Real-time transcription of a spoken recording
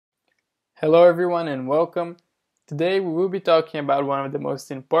Hello everyone and welcome. Today we will be talking about one of the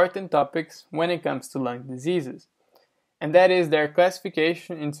most important topics when it comes to lung diseases, and that is their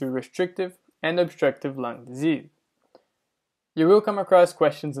classification into restrictive and obstructive lung disease. You will come across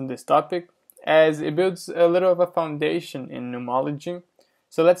questions on this topic as it builds a little of a foundation in pneumology,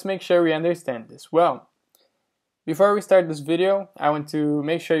 so let's make sure we understand this well. Before we start this video, I want to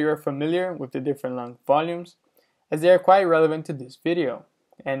make sure you are familiar with the different lung volumes as they are quite relevant to this video.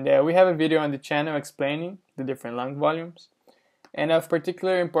 And we have a video on the channel explaining the different lung volumes. And of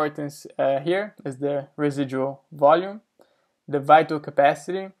particular importance here is the residual volume, the vital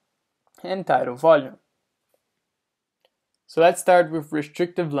capacity, and tidal volume. So let's start with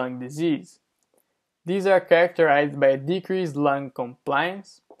restrictive lung disease. These are characterized by a decreased lung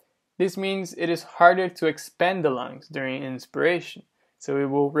compliance. This means it is harder to expand the lungs during inspiration, so it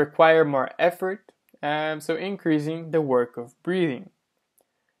will require more effort, so increasing the work of breathing.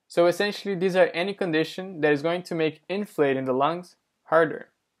 So essentially, these are any condition that is going to make inflating the lungs harder.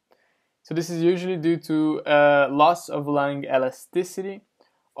 So this is usually due to loss of lung elasticity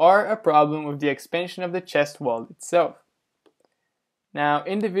or a problem with the expansion of the chest wall itself. Now,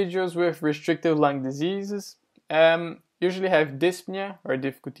 individuals with restrictive lung diseases usually have dyspnea or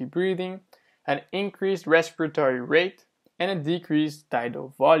difficulty breathing, an increased respiratory rate, and a decreased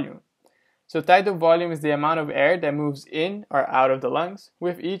tidal volume. So tidal volume is the amount of air that moves in or out of the lungs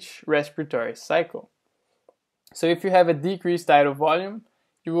with each respiratory cycle. So if you have a decreased tidal volume,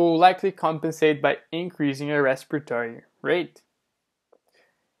 you will likely compensate by increasing your respiratory rate.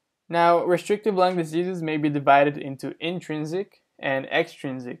 Now, restrictive lung diseases may be divided into intrinsic and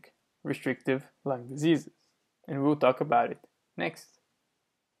extrinsic restrictive lung diseases, and we'll talk about it next.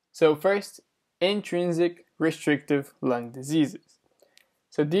 So first, intrinsic restrictive lung diseases.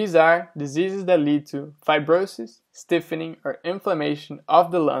 So these are diseases that lead to fibrosis, stiffening, or inflammation of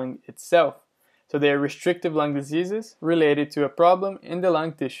the lung itself. So they are restrictive lung diseases related to a problem in the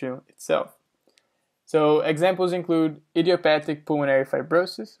lung tissue itself. So examples include idiopathic pulmonary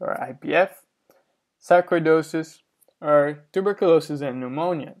fibrosis, or IPF, sarcoidosis, or tuberculosis and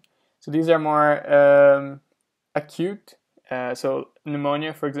pneumonia. So these are more acute, so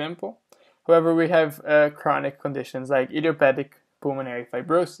pneumonia, for example. However, we have chronic conditions like idiopathic pulmonary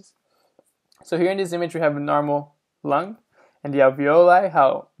fibrosis. So here in this image we have a normal lung and the alveoli,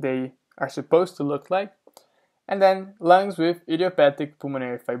 how they are supposed to look like, and then lungs with idiopathic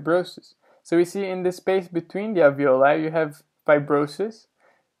pulmonary fibrosis. So we see in the space between the alveoli you have fibrosis,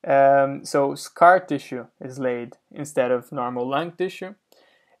 so scar tissue is laid instead of normal lung tissue,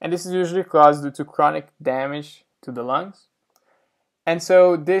 and this is usually caused due to chronic damage to the lungs. And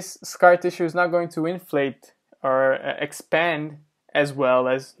so this scar tissue is not going to inflate or expand as well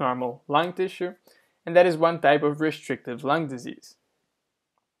as normal lung tissue, and that is one type of restrictive lung disease.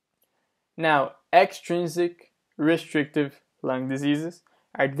 Now, extrinsic restrictive lung diseases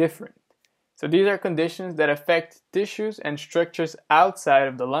are different. So these are conditions that affect tissues and structures outside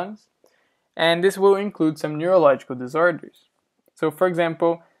of the lungs, and this will include some neurological disorders. So for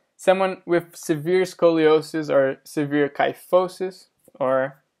example, someone with severe scoliosis or severe kyphosis,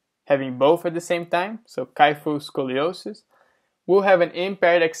 or having both at the same time, so kyphoscoliosis, will have an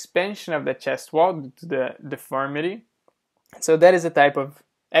impaired expansion of the chest wall due to the deformity. So that is a type of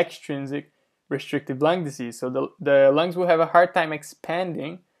extrinsic restrictive lung disease. So the lungs will have a hard time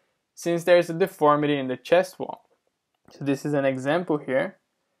expanding since there is a deformity in the chest wall. So this is an example here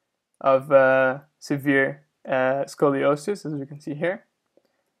of severe scoliosis, as you can see here.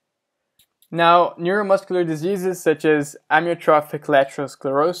 Now, neuromuscular diseases such as amyotrophic lateral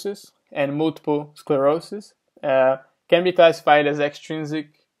sclerosis and multiple sclerosis can be classified as extrinsic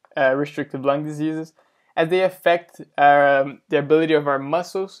restrictive lung diseases as they affect the ability of our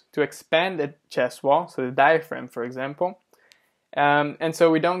muscles to expand the chest wall, so the diaphragm, for example, and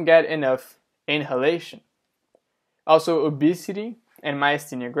so we don't get enough inhalation. Also, obesity and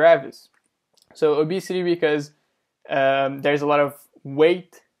myasthenia gravis. So obesity because there's a lot of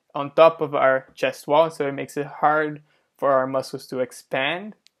weight on top of our chest wall, so it makes it hard for our muscles to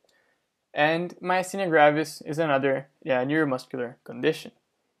expand. And myasthenia gravis is another neuromuscular condition.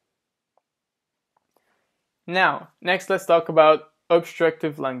 Now, next let's talk about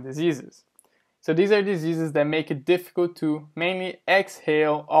obstructive lung diseases. So these are diseases that make it difficult to mainly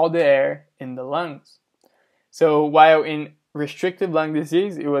exhale all the air in the lungs. So while in restrictive lung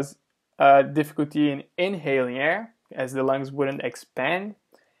disease it was difficulty in inhaling air as the lungs wouldn't expand,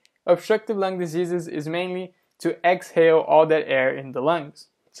 obstructive lung diseases is mainly to exhale all that air in the lungs.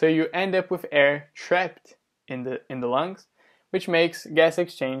 So you end up with air trapped in the lungs, which makes gas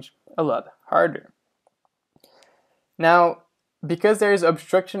exchange a lot harder. Now, because there is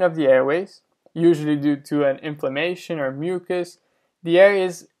obstruction of the airways, usually due to an inflammation or mucus, the air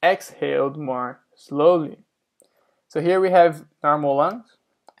is exhaled more slowly. So here we have normal lungs,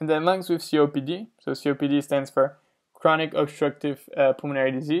 and then lungs with COPD. So COPD stands for chronic obstructive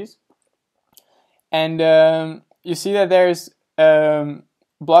pulmonary disease. And you see that there's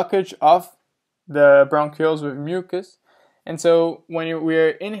blockage of the bronchioles with mucus. And so when we're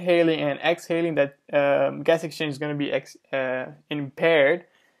inhaling and exhaling, that gas exchange is going to be impaired.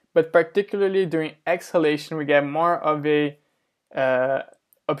 But particularly during exhalation, we get more of a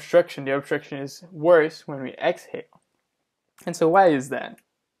obstruction. The obstruction is worse when we exhale. And so why is that?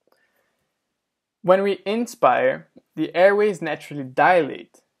 When we inspire, the airways naturally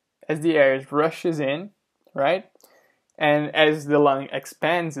dilate as the air rushes in, right? And as the lung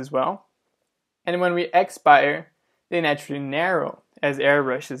expands as well. And when we expire, they naturally narrow as air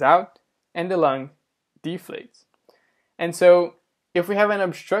rushes out and the lung deflates. And so if we have an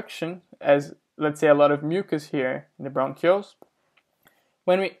obstruction, as let's say a lot of mucus here in the bronchioles,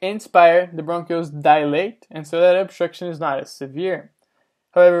 when we inspire, the bronchioles dilate, and so that obstruction is not as severe.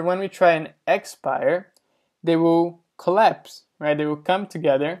 However, when we try and expire, they will collapse, right? They will come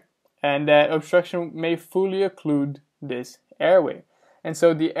together, and that obstruction may fully occlude this airway. And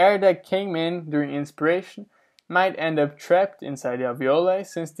so the air that came in during inspiration might end up trapped inside the alveoli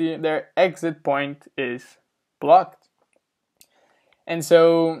since their exit point is blocked. And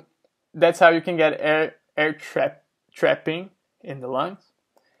so that's how you can get air trapping in the lungs.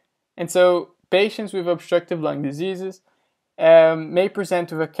 And so patients with obstructive lung diseases may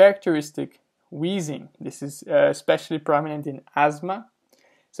present with a characteristic wheezing. This is especially prominent in asthma.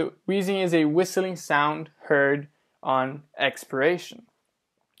 So wheezing is a whistling sound heard on expiration.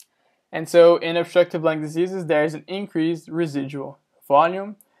 And so in obstructive lung diseases, there is an increased residual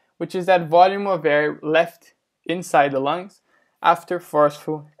volume, which is that volume of air left inside the lungs after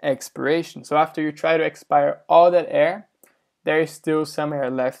forceful expiration. So after you try to expire all that air, there is still some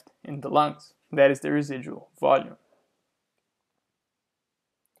air left in the lungs. That is the residual volume.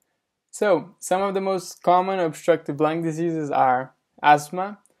 So some of the most common obstructive lung diseases are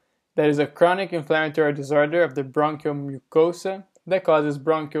asthma, that is a chronic inflammatory disorder of the bronchial mucosa that causes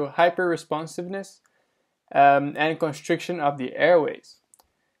bronchial hyperresponsiveness and constriction of the airways.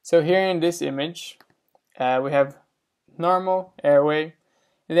 So here in this image, we have normal airway,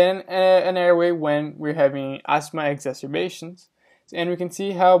 and then an airway when we're having asthma exacerbations, and we can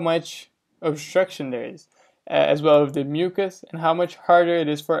see how much obstruction there is, as well as the mucus, and how much harder it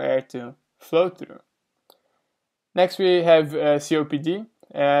is for air to flow through. Next we have COPD.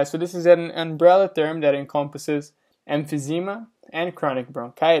 So this is an umbrella term that encompasses emphysema and chronic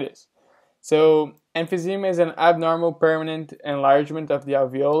bronchitis. So emphysema is an abnormal permanent enlargement of the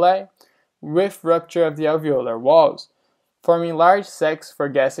alveoli with rupture of the alveolar walls, forming large sacs for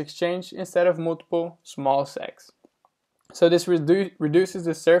gas exchange instead of multiple small sacs. So this reduces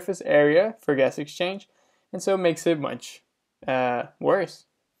the surface area for gas exchange, and so makes it much worse.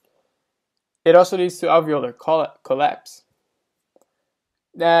 It also leads to alveolar collapse.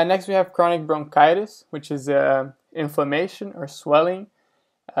 Next we have chronic bronchitis, which is inflammation or swelling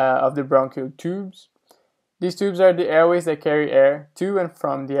of the bronchial tubes. These tubes are the airways that carry air to and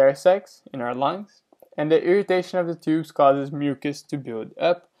from the air sacs in our lungs, and the irritation of the tubes causes mucus to build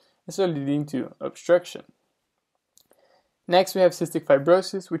up, and so leading to obstruction. Next we have cystic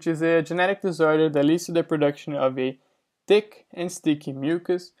fibrosis, which is a genetic disorder that leads to the production of a thick and sticky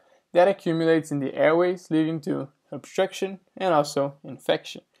mucus that accumulates in the airways, leading to obstruction and also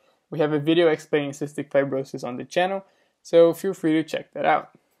infection. We have a video explaining cystic fibrosis on the channel, so feel free to check that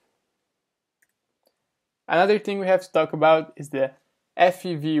out. Another thing we have to talk about is the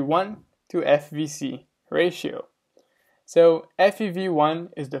FEV1 to FVC ratio. So FEV1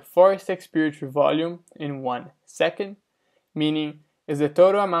 is the forced expiratory volume in 1 second, meaning is the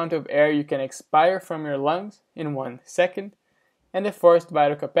total amount of air you can expire from your lungs in 1 second, and the forced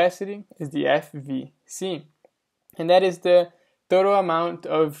vital capacity is the FVC, and that is the total amount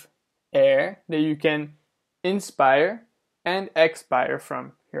of air that you can inspire and expire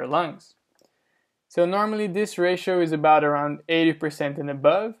from your lungs. So normally this ratio is about around 80% and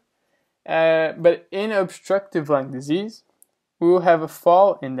above, but in obstructive lung disease, we will have a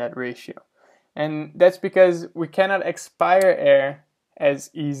fall in that ratio. And that's because we cannot expire air as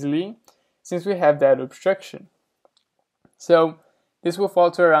easily since we have that obstruction. So this will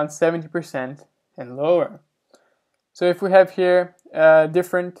fall to around 70% and lower. So if we have here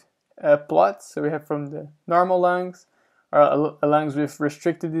different plots, so we have from the normal lungs, or lungs with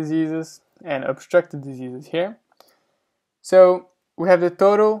restricted diseases and obstructed diseases here. So we have the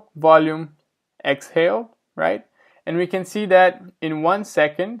total volume exhaled, right? And we can see that in 1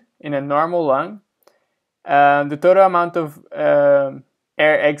 second in a normal lung, the total amount of air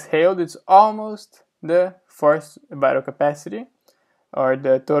exhaled is almost the forced vital capacity, or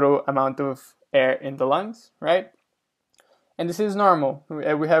the total amount of air in the lungs, right? And this is normal.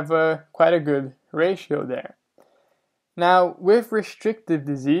 We have quite a good ratio there. Now, with restrictive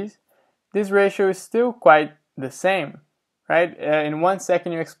disease, this ratio is still quite the same, right? In 1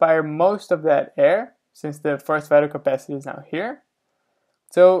 second, you expire most of that air, since the forced vital capacity is now here.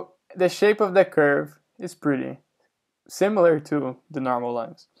 So the shape of the curve is pretty similar to the normal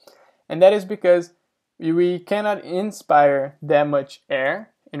lungs. And that is because we cannot inspire that much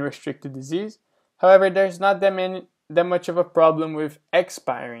air in restricted disease. However, there's not that much of a problem with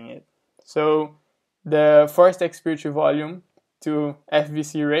expiring it. So the forced expiratory volume to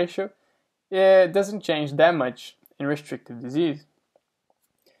FVC ratio, it doesn't change that much in restrictive disease.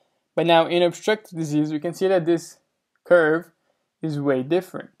 But now in obstructive disease, we can see that this curve is way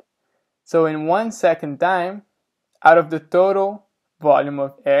different. So in 1 second time, out of the total volume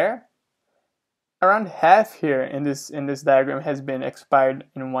of air, around half here in this diagram has been expired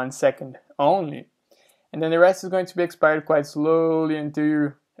in 1 second only. And then the rest is going to be expired quite slowly until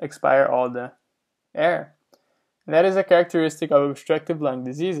you expire all the air. And that is a characteristic of obstructive lung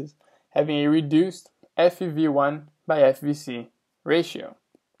diseases, having a reduced FEV1 by FVC ratio.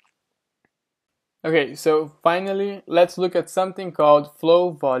 Okay, so finally, let's look at something called flow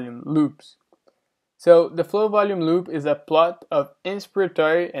volume loops. So the flow volume loop is a plot of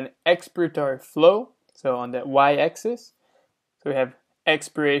inspiratory and expiratory flow, so on the y-axis. So we have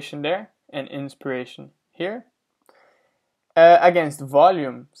expiration there and inspiration here, against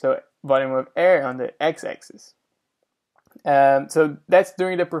volume, so volume of air on the x-axis. So that's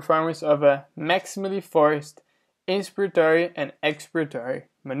during the performance of a maximally forced inspiratory and expiratory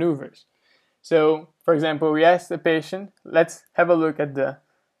maneuvers. So, for example, we ask the patient, let's have a look at the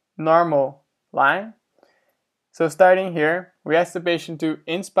normal line. So starting here, we ask the patient to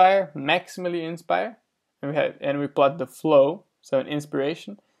inspire, maximally inspire, and we plot the flow, so an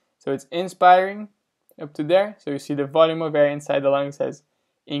inspiration. So it's inspiring up to there, so you see the volume of air inside the lungs has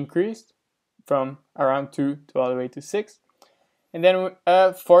increased from around 2 to all the way to 6. And then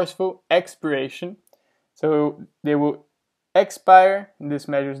a forceful expiration, so they will expire, and this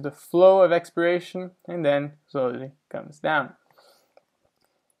measures the flow of expiration, and then slowly comes down.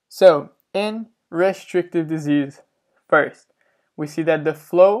 So in restrictive disease, first, we see that the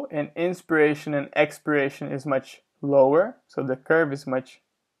flow in inspiration and expiration is much lower, so the curve is much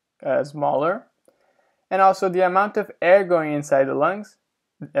smaller, and also the amount of air going inside the lungs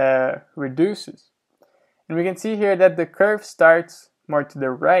reduces. And we can see here that the curve starts more to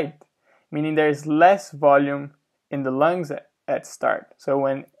the right, meaning there is less volume in the lungs at start, so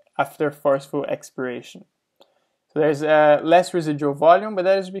when after forceful expiration. So there's less residual volume, but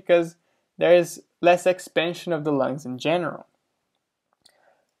that is because there is less expansion of the lungs in general.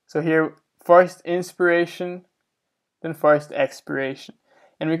 So here, forced inspiration, then forced expiration.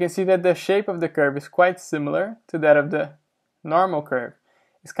 And we can see that the shape of the curve is quite similar to that of the normal curve.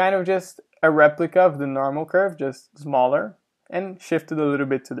 It's kind of just a replica of the normal curve, just smaller, and shifted a little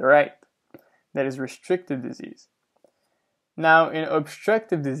bit to the right. That is restrictive disease. Now, in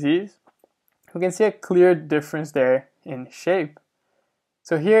obstructive disease, we can see a clear difference there in shape.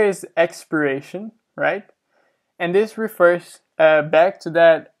 So here is expiration, right? And this refers back to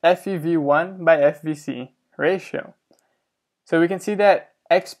that FEV1 by FVC ratio. So we can see that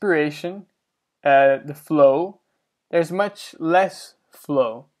expiration, the flow, there's much less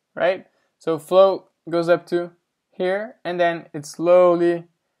flow, right? So flow goes up to here, and then it's slowly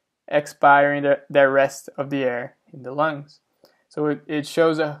expiring the rest of the air in the lungs. So it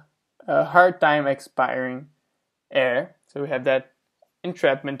shows a hard time expiring air. So we have that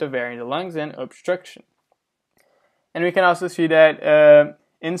entrapment of air in the lungs and obstruction. And we can also see that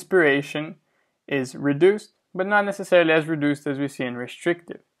inspiration is reduced, but not necessarily as reduced as we see in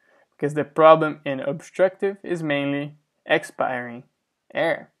restrictive, because the problem in obstructive is mainly expiring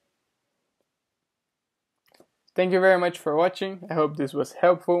air. Thank you very much for watching. I hope this was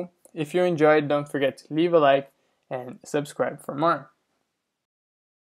helpful. If you enjoyed, don't forget to leave a like and subscribe for more.